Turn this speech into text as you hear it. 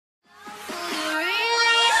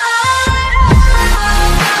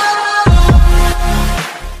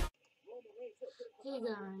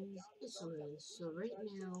So it is. So right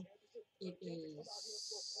now it is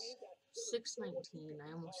 6:19.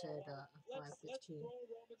 I almost said 5:15.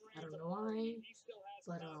 I don't know why,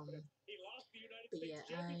 but yeah,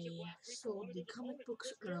 I sold the comic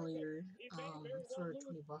books earlier for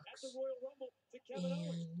 $20,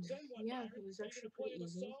 and yeah, it was actually pretty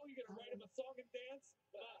easy.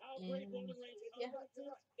 And yeah,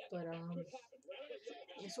 but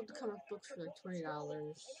I sold the comic books for like $20.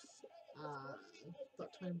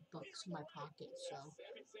 About $20 in my pocket, so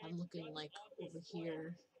I'm looking like over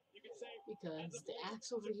here because the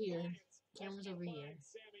axe over here, camera's over here.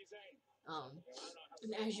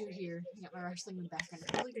 And as you hear, I got my wrestling in the background.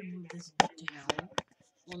 I'm probably gonna move this down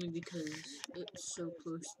only because it's so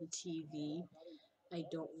close to the TV. I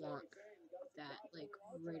don't want that like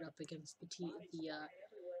right up against the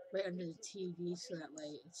right under the TV, so that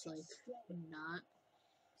way it's like not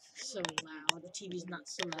so loud. The TV's not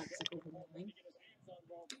so loud, it's like overwhelming.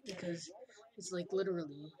 Because it's like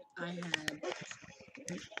literally, I had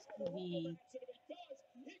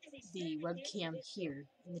the webcam here,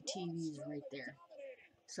 and the TV's right there.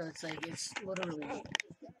 So it's like, it's literally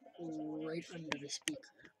right under the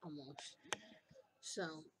speaker, almost.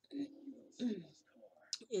 So,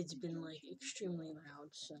 it's been like extremely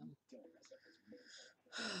loud, so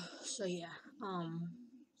yeah,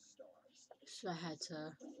 so I had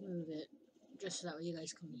to move it just so that way you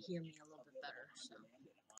guys can hear me a little bit better, so.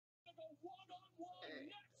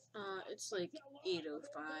 It's like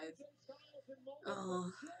 8:05,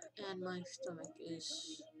 and my stomach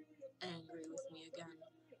is angry with me again.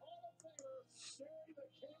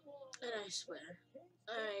 And I swear,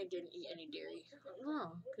 I didn't eat any dairy.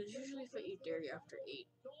 No, because usually if I eat dairy after 8,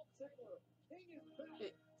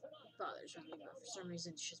 it bothers me, but for some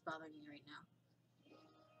reason it's just bothering me right now.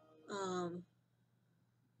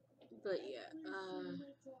 But yeah, I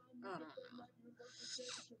don't know.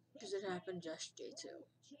 Because it happened yesterday too.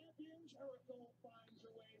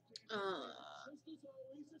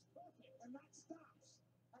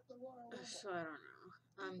 So I don't know.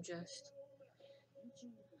 I'm just,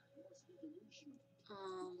 I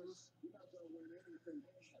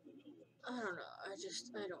don't know.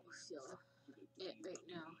 I don't feel it right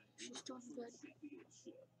now. She's still in bed.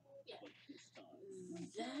 Yeah.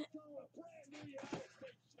 That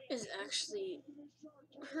is actually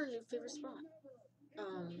her new favorite spot.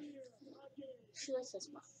 She likes that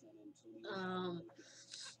spot.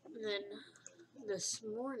 And then this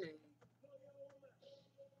morning,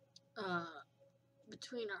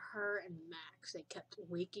 between her and Max, they kept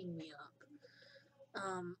waking me up.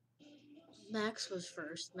 Max was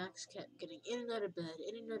first. Max kept getting in and out of bed,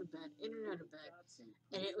 in and out of bed, in and out of bed,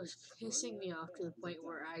 and it was pissing me off to the point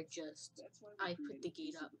where I put the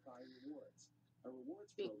gate up.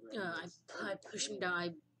 I pushed him down.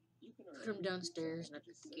 I put him downstairs and I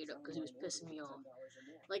put the gate up because he was pissing me off.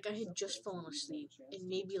 Like, I had just fallen asleep, and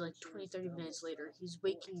maybe like 20-30 minutes later, he's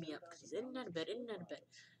waking me up because he's in and out of bed, in and out of bed.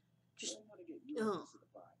 Just,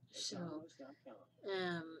 So,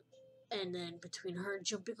 and then between her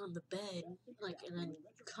jumping on the bed, like, and then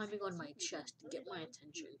climbing on my chest to get my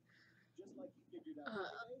attention,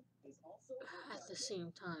 at the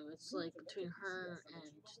same time, it's like between her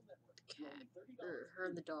and the cat, or her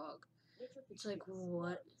and the dog, it's like,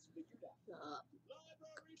 what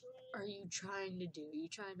are you trying to do? Are you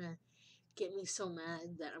trying to get me so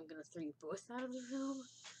mad that I'm gonna throw you both out of the room?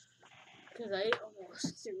 Because I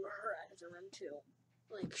almost threw her out of the room too.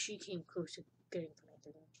 Like, she came close to getting thrown out of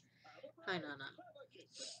the room. Hi, Nana.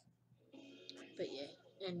 But yeah,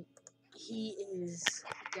 and he is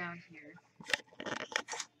down here.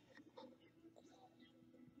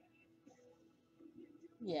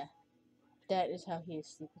 Yeah, that is how he is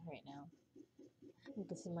sleeping right now. You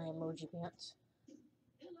can see my emoji pants.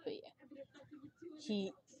 But yeah,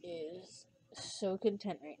 he is so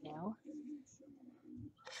content right now.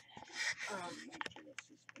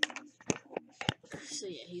 So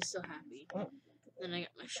yeah, he's so happy. Then I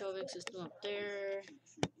got my shelving system up there,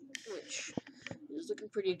 which is looking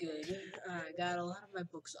pretty good. I got a lot of my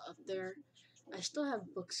books up there. I still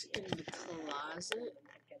have books in the closet,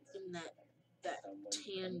 in that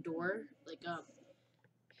tan door, like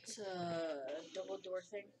it's a double door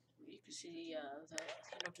thing. You can see the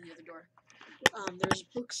hand up to the other door. There's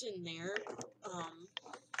books in there.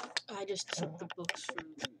 I just took the books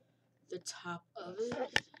from the top of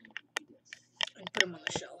it and put them on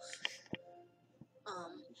the shelf.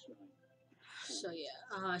 So yeah,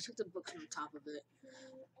 I took the books from the top of it.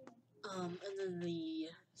 And then the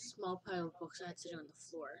small pile of books I had sitting on the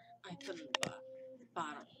floor, I put in the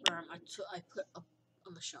bottom, or I put up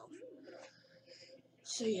on the shelf.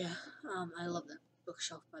 So yeah, I love that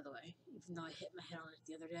bookshelf, by the way, even though I hit my head on it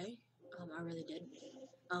the other day. I really did.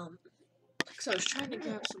 Because I was trying to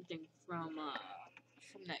grab something from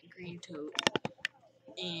that green tote,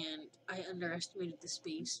 and I underestimated the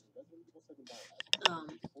space.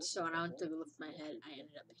 So when I went to lift my head, I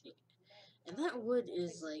ended up hitting it. And that wood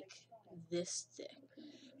is like this thick.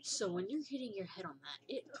 So when you're hitting your head on that,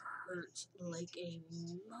 it hurts like a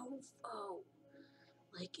mofo.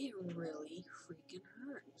 Like, it really freaking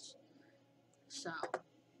hurts. So,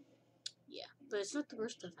 yeah. But it's not the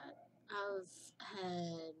worst I've had. I've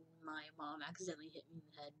had my mom accidentally hit me in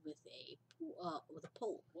the head with a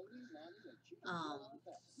pole.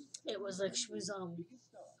 It was like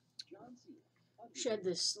she had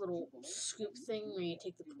this little scoop thing where you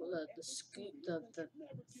take the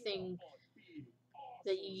thing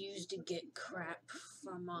that you use to get crap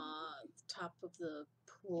from the top of the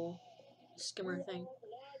pool, skimmer thing.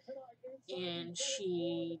 And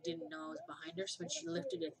she didn't know I was behind her, so when she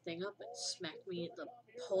lifted a thing up, it smacked me, the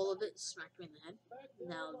pole of it smacked me in the head.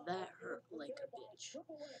 Now that hurt like a bitch.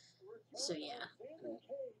 So yeah,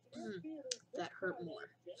 that hurt more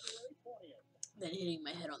than hitting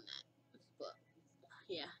my head on that. But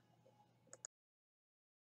yeah.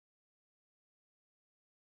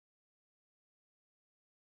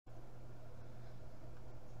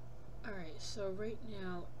 Alright, so right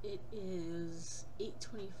now it is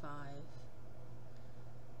 8:25,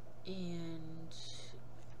 and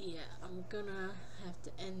yeah, I'm gonna have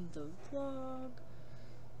to end the vlog,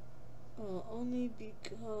 only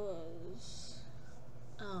because,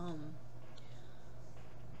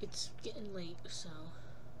 it's getting late, so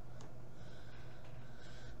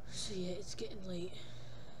yeah, it's getting late.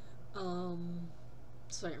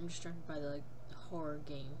 Sorry, I'm just trying to buy the, like, horror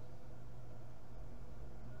game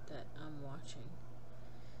that I'm watching.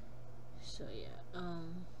 So yeah,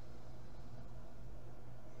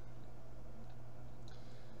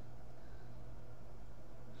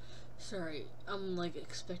 sorry, I'm like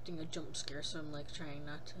expecting a jump scare, so I'm like trying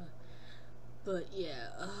not to. But yeah,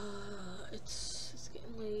 it's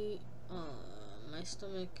getting late. My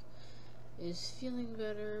stomach is feeling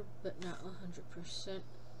better, but not 100%.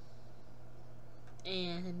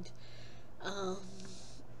 And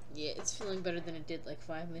yeah, it's feeling better than it did like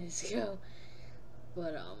 5 minutes ago.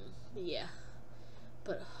 But yeah,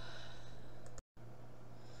 but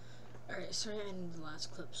alright, sorry I ended the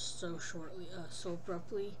last clip so shortly, so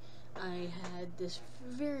abruptly. I had this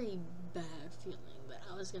very bad feeling that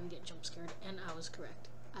I was gonna get jump scared, and I was correct.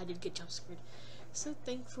 I did get jump scared. So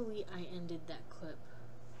thankfully I ended that clip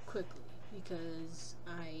quickly, because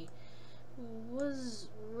I was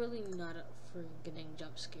really not up for getting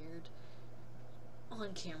jump scared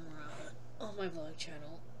on camera on my vlog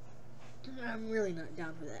channel. I'm really not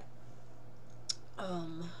down for that.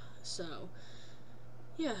 So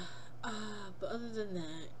yeah, but other than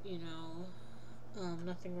that, you know,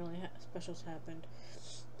 nothing really special's happened.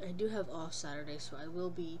 I do have off Saturday, so I will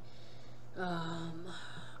be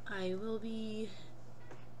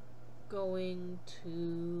going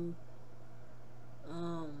to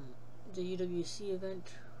the UWC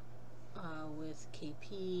event with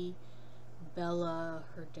KP, Bella,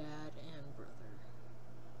 her dad, and brother.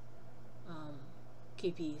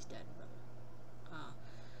 KP's dad and brother.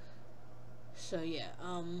 So yeah,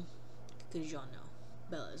 because y'all know,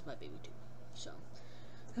 Bella is my baby too. So,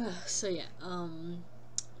 so yeah,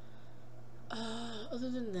 other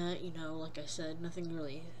than that, you know, like I said, nothing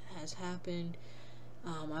really has happened.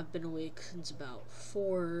 I've been awake since about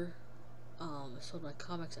 4. I sold my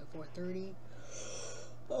comics at 4:30.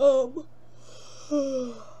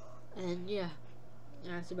 And yeah,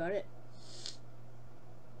 that's about it.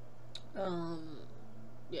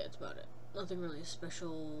 Yeah, that's about it. Nothing really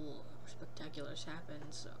special or spectacular has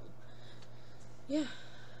happened, so yeah.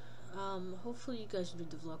 Hopefully you guys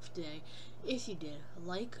enjoyed the vlog for today. If you did,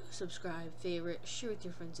 like, subscribe, favorite, share with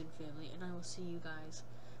your friends and family, and I will see you guys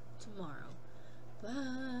tomorrow.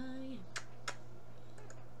 Bye.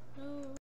 Oh.